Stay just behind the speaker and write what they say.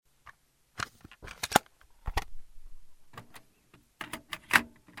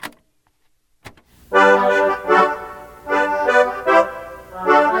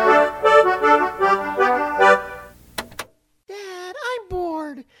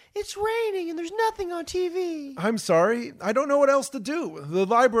It's raining and there's nothing on TV. I'm sorry. I don't know what else to do. The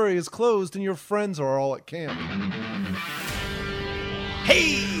library is closed and your friends are all at camp.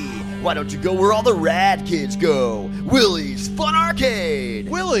 Hey, why don't you go where all the rad kids go? Willie's Fun Arcade.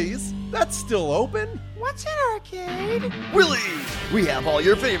 Willie's? That's still open? What's an arcade? Willie's! We have all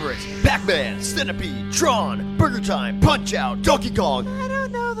your favorites. Pac-Man, Centipede, Tron, Burger Time, Punch-Out, Donkey Kong, I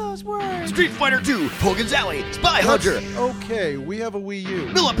don't know those words. Street Fighter 2, Hogan's Alley, Spy Hunter, Okay, we have a Wii U.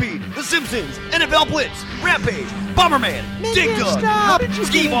 Millipede, The Simpsons, NFL Blitz, Rampage, Bomberman, Make Dig him Dug, stop.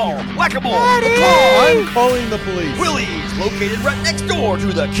 Skee-Ball, Whack-A-Mole, Daddy! The Claw, I'm calling the police. Willie's, located right next door to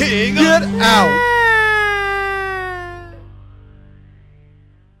the King Get of... out!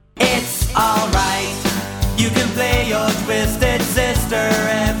 It's alright. You can play your Twisted Sister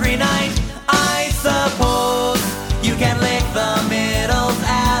every night. I suppose you can lick the middles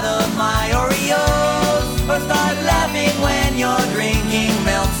out of my Oreos, or start laughing when your drinking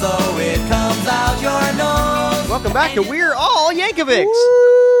melts so it comes out your nose. Welcome back to We're All Yankovics.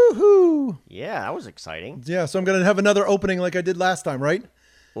 Woohoo! Yeah, that was exciting. Yeah, so I'm going to have another opening like I did last time, right?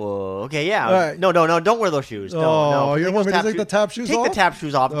 Whoa, okay, yeah. All right. No, don't wear those shoes. No. You Take want those me to tap take the tap shoes Take off? the tap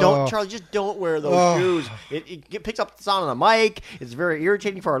shoes off. Oh. Don't, Charlie, just don't wear those Oh. shoes. It picks up the sound on the mic. It's very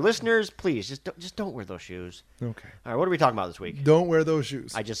irritating for our listeners. Please, just don't wear those shoes. Okay. All right, what are we talking about this week? Don't wear those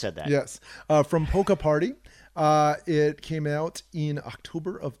shoes. I just said that. Yes. From Polka Party. It came out in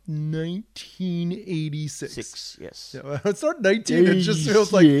October of 1986. Yes. Yeah, it's not 19. It just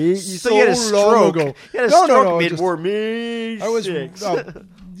feels like So so you had a long stroke. ago. You had a No, stroke just- mid-war me. I was. Six.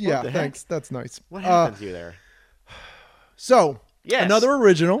 Yeah, the heck? thanks. That's nice. What happened to you there? So, Yes. another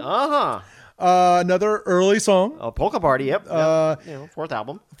original, Uh-huh. another early song, Polka Party, yep. Fourth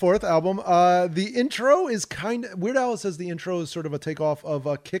album. fourth album. The intro is Weird Al says the intro is sort of a takeoff of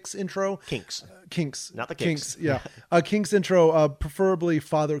Kick's intro. Kinks. Kinks. Not the Kinks. Yeah. Kinks intro, preferably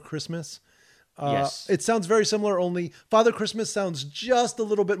Father Christmas. Yes. It sounds very similar, only Father Christmas sounds just a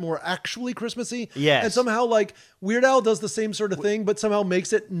little bit more actually Christmassy. Yes. And somehow, like, Weird Al does the same sort of thing, but somehow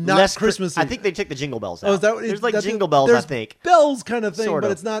makes it not Less Christmassy. I think they took the jingle bells out. Oh, is that, There's like that's jingle bells, there's I think. bells kind of thing, Sort but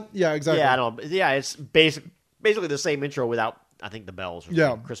of. it's not. Yeah, exactly. Yeah, I don't know. Yeah, it's basically the same intro without, I think, the bells. Or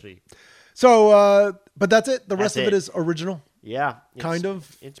Yeah. crispy. So, but that's it. The rest That's of it it. is original, Yeah. kind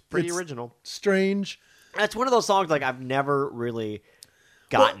of. It's pretty original. Strange. That's one of those songs like I've never really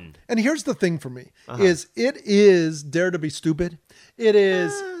gotten. Well, and here's the thing for me is it is Dare to Be Stupid. It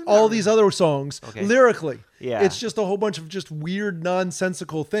is all these other songs lyrically. Yeah. It's just a whole bunch of just weird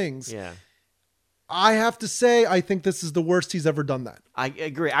nonsensical things. Yeah. I have to say, I think this is the worst he's ever done that. I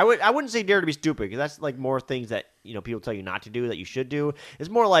agree. I wouldn't say Dare to Be Stupid because that's like more things that people tell you not to do that you should do. It's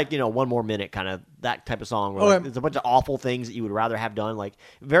more like One More Minute, kind of that type of song where like, there's a bunch of awful things that you would rather have done. Like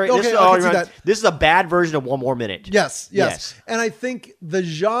I can see that. This is a bad version of One More Minute. Yes. And I think the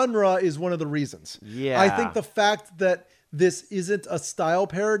genre is one of the reasons. Yeah. I think the fact that this isn't a style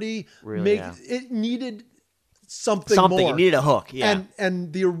parody it needed something more. You needed a hook. Yeah.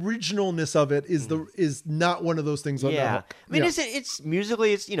 And the originalness of it is not one of those things on that hook. I mean, it's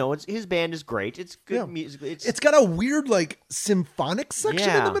musically, it's his band is great. It's good music. It's got a weird like symphonic section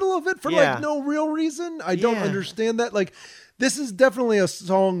in the middle of it for like no real reason. I don't understand that. Like, this is definitely a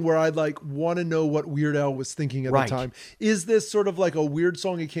song where I'd like want to know what Weird Al was thinking at the time. Is this sort of like a weird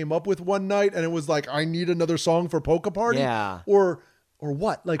song he came up with one night and it was like, I need another song for Polka Party? Yeah. Or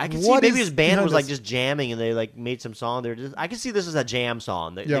what? Like, I can what see maybe is his band behind was like this? just jamming and they like made some song. I can see this as a jam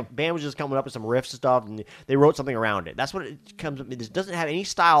song. The band was just coming up with some riffs and stuff, and they wrote something around it. That's what it comes. It doesn't have any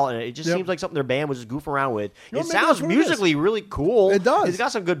style, and it just seems like something their band was just goofing around with. No, it maybe sounds that's what it is. musically really cool. It does. It's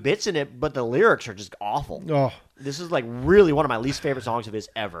got some good bits in it, but the lyrics are just awful. Oh. This is like really one of my least favorite songs of his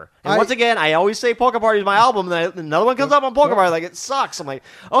ever. And once again, I always say Polka Party is my album, and then another one comes up on Polka Party, like it sucks. I'm like,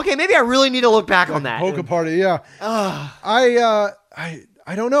 okay, maybe I really need to look back on that. Polka Party, yeah. I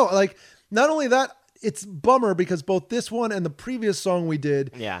don't know. Like, not only that, it's bummer because both this one and the previous song we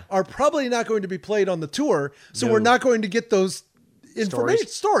did are probably not going to be played on the tour, so we're not going to get those information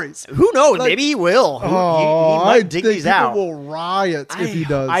stories. Who knows? Like, maybe he will. He I might dig think these people out. will riot if he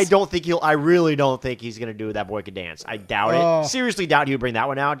does. I really don't think he's going to do That Boy Could Dance. I doubt it. Seriously doubt he would bring that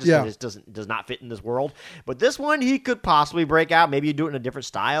one out just because it does not fit in this world. But this one, he could possibly break out. Maybe he'd do it in a different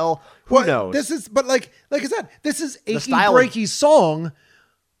style. Who knows? This is, but like I said, this is achy breaky song.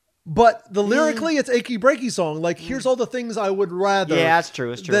 But the lyrically, it's achy breaky song. Like, here's all the things I would rather. Yeah, that's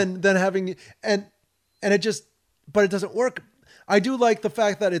true. It's true. Than having and it just, but it doesn't work. I do like the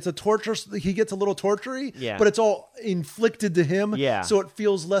fact that it's a torture. He gets a little tortury, but it's all inflicted to him. Yeah. So it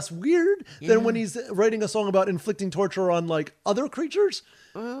feels less weird than when he's writing a song about inflicting torture on like other creatures.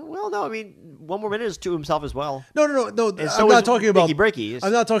 Well, no, I mean, One More Minute is to himself as well. No. So I'm not talking about Breaky.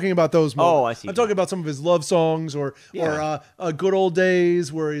 I'm not talking about those moments. Oh, I see. I'm talking about some of his love songs or Good Old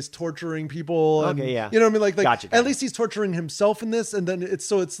Days where he's torturing people. And, okay, yeah. You know what I mean? Like gotcha. At least he's torturing himself in this, and then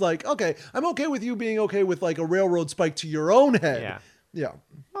it's like, okay, I'm okay with you being okay with like a railroad spike to your own head. Yeah. Yeah.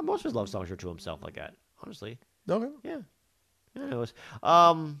 Well, most of his love songs are to himself like that, honestly. Okay. Yeah. Anyways,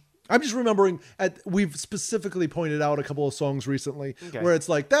 I'm just remembering we've specifically pointed out a couple of songs recently where it's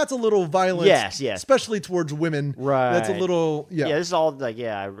like, that's a little violent. Yes. Especially towards women. Right. That's a little, Yeah, this is all like,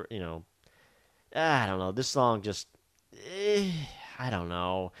 I don't know. This song just, I don't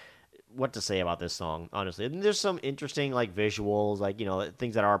know what to say about this song, honestly. And there's some interesting like visuals, like,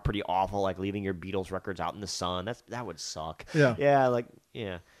 things that are pretty awful, like leaving your Beatles records out in the sun. That would suck. Yeah.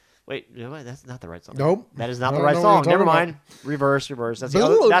 Yeah. Wait, that's not the right song. Nope. That is not the right song. Never mind. Reverse. That's the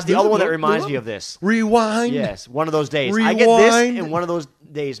other one that reminds me of this. Rewind. Yes, one of those days. Rewind. I get this and one of those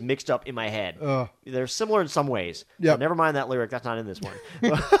days mixed up in my head. They're similar in some ways. Yeah. Never mind that lyric. That's not in this one.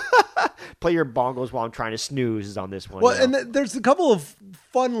 Play your bongos while I'm trying to snooze is on this one. Well, and there's a couple of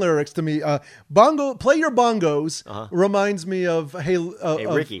fun lyrics to me. Play your bongos reminds me of Hey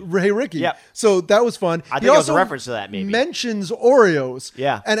Ricky. Hey Ricky. Yep. So that was fun. I think it was a reference to that, maybe. Mentions Oreos.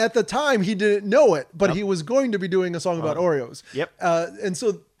 Yeah. And at the time he didn't know it, but he was going to be doing a song about Oreos. Yep. And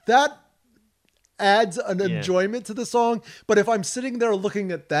so that adds an enjoyment to the song, but if I'm sitting there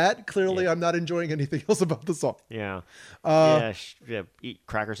looking at that, clearly I'm not enjoying anything else about the song. Yeah. Eat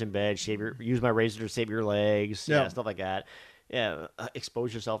crackers in bed, use my razor to save your legs, stuff like that. Yeah,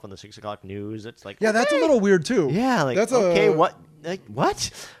 expose yourself on the 6 o'clock news. It's like, that's a little weird too. Yeah, like, that's what? Like,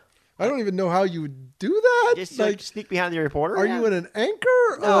 what? I don't even know how you would do that. Just like sneak behind the reporter. Are you in an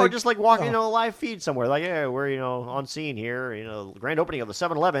anchor? No, or just like walking a live feed somewhere. Like, we're on scene here. Grand opening of the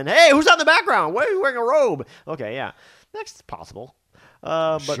 7-Eleven. Hey, who's out in the background? Why are you wearing a robe? Okay, yeah, that's possible.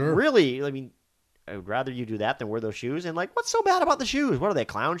 But really, I mean, I would rather you do that than wear those shoes. And like, what's so bad about the shoes? What are they,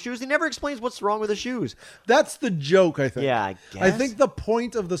 clown shoes? He never explains what's wrong with the shoes. That's the joke, I think. Yeah, I guess. I think the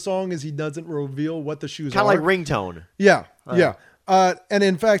point of the song is he doesn't reveal what the shoes are. Kind of like ringtone. Yeah, yeah. And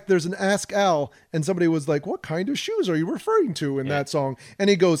in fact, there's an Ask Al, and somebody was like, what kind of shoes are you referring to in that song? And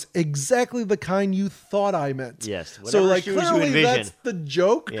he goes, exactly the kind you thought I meant. Yes. So like, shoes clearly you envision. that's the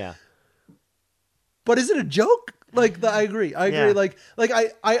joke. Yeah. But is it a joke? Like, I agree. Yeah. Like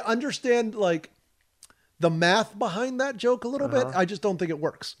I understand like the math behind that joke a little bit. I just don't think it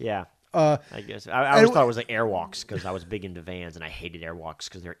works. Yeah. I guess I always thought it was like Airwalks because I was big into Vans and I hated Airwalks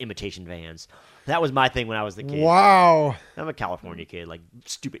because they're imitation Vans. That was my thing when I was the kid. Wow. I'm a California kid, like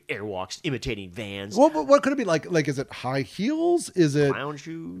stupid Airwalks imitating Vans. Well, but what could it be like? Like, is it high heels? Is it clown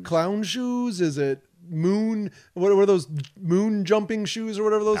shoes? Clown shoes? Is it moon? What were those moon jumping shoes or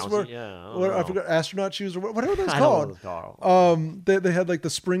whatever those were? Yeah, I forgot, astronaut shoes or whatever those I called. called. They had like the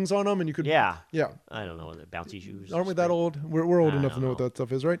springs on them, and you could. Yeah. I don't know. Bouncy shoes. Aren't we that old? We're old enough to know what that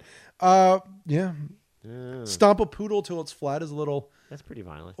stuff is, right? Yeah. Stomp a poodle till it's flat is a little. That's pretty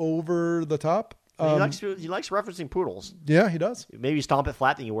violent. Over the top. He likes referencing poodles. Yeah, he does. Maybe you stomp it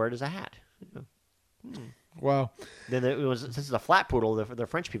flat, then you wear it as a hat. Wow. Then since it's a flat poodle, the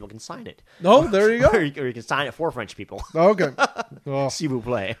French people can sign it. Oh, there you go. or you can sign it for French people. Okay. Oh. S'il vous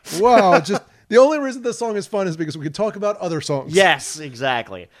plaît. Wow. Just the only reason this song is fun is because we can talk about other songs. Yes,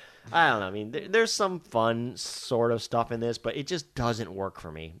 exactly. I don't know. I mean, there's some fun sort of stuff in this, but it just doesn't work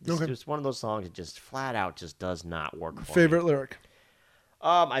for me. It's just one of those songs that just flat out just does not work for me. Favorite lyric?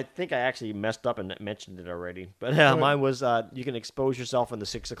 I think I actually messed up and mentioned it already, but mine was you can expose yourself in the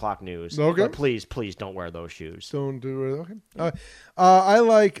 6 o'clock news. Okay. But please don't wear those shoes. Don't do it. Okay. I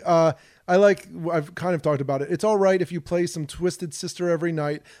like. I've kind of talked about it. It's all right if you play some Twisted Sister every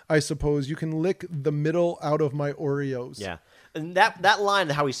night. I suppose you can lick the middle out of my Oreos. Yeah, and that line,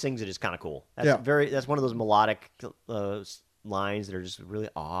 how he sings it, is kind of cool. That's one of those melodic lines that are just really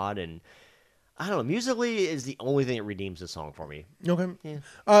odd and. I don't know. Musically is the only thing that redeems the song for me. Okay. Yeah.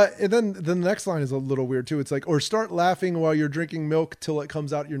 And then the next line is a little weird too. It's like, or start laughing while you're drinking milk till it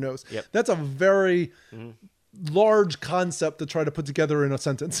comes out your nose. Yep. That's a very large concept to try to put together in a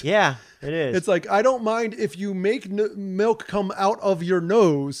sentence. Yeah, it is. It's like, I don't mind if you make milk come out of your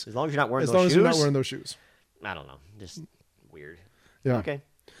nose. As long as you're not wearing those shoes. As long as you're not wearing those shoes. I don't know. Just weird. Yeah. Okay.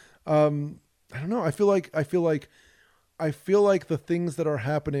 I don't know. I feel like the things that are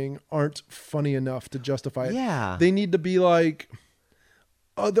happening aren't funny enough to justify it. Yeah. They need to be like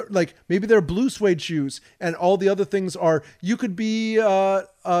maybe they're blue suede shoes and all the other things are, you could be a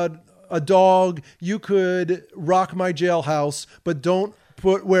dog, you could rock my jailhouse, but don't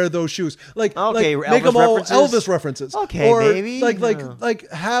wear those shoes. Make them all references. Elvis references. Okay, or maybe.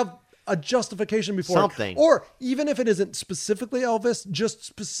 Have a justification before something. Or even if it isn't specifically Elvis, just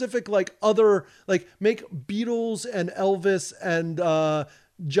specific like other, like make Beatles and Elvis and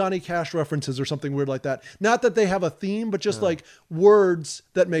Johnny Cash references or something weird like that. Not that they have a theme, but just like words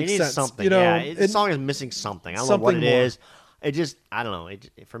that make sense. Something, you know, yeah. The song is missing something. I don't know what it is. It just, I don't know.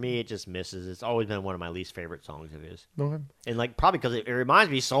 For me, it just misses. It's always been one of my least favorite songs of his. Okay. And like probably because it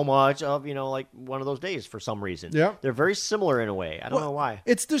reminds me so much of, you know, like One of Those Days for some reason. Yeah. They're very similar in a way. I don't know why.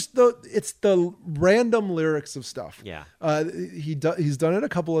 It's just the random lyrics of stuff. Yeah. He's done it a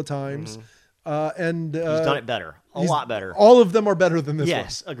couple of times. And he's done it better. A lot better. All of them are better than this one.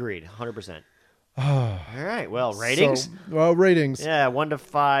 Yes, agreed. 100%. All right. Well, ratings? Ratings. Yeah, 1 to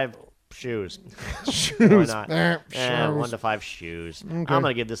 5 shoes. Shoes. Why not? Shoes. 1 to 5 shoes. Okay. I'm going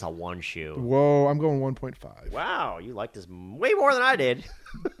to give this a 1 shoe. Whoa, I'm going 1.5. Wow, you like this way more than I did.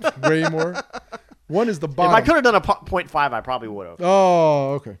 Way more? 1 is the bottom. If I could have done a 0.5, I probably would have.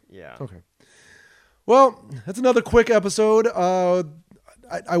 Oh, okay. Yeah. Okay. Well, that's another quick episode.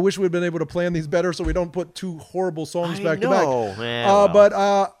 I wish we'd been able to plan these better so we don't put 2 horrible songs back to back. Yeah, but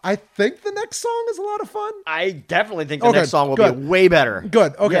I think the next song is a lot of fun. I definitely think the next song will be way better.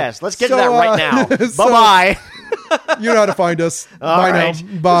 Good. Okay. Yes, let's get to that right now. So, bye-bye. You know how to find us. Bye right.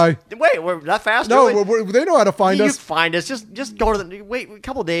 now. Bye. Wait, we're that fast? No, really? they know how to find us. You find us. Just go to the... Wait a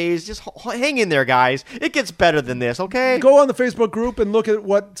couple days. Just hang in there, guys. It gets better than this, okay? Go on the Facebook group and look at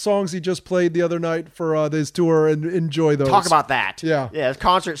what songs he just played the other night for this tour and enjoy those. Talk about that. Yeah. Yeah,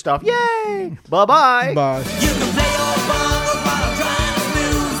 concert stuff. Yay! Bye-bye. Bye.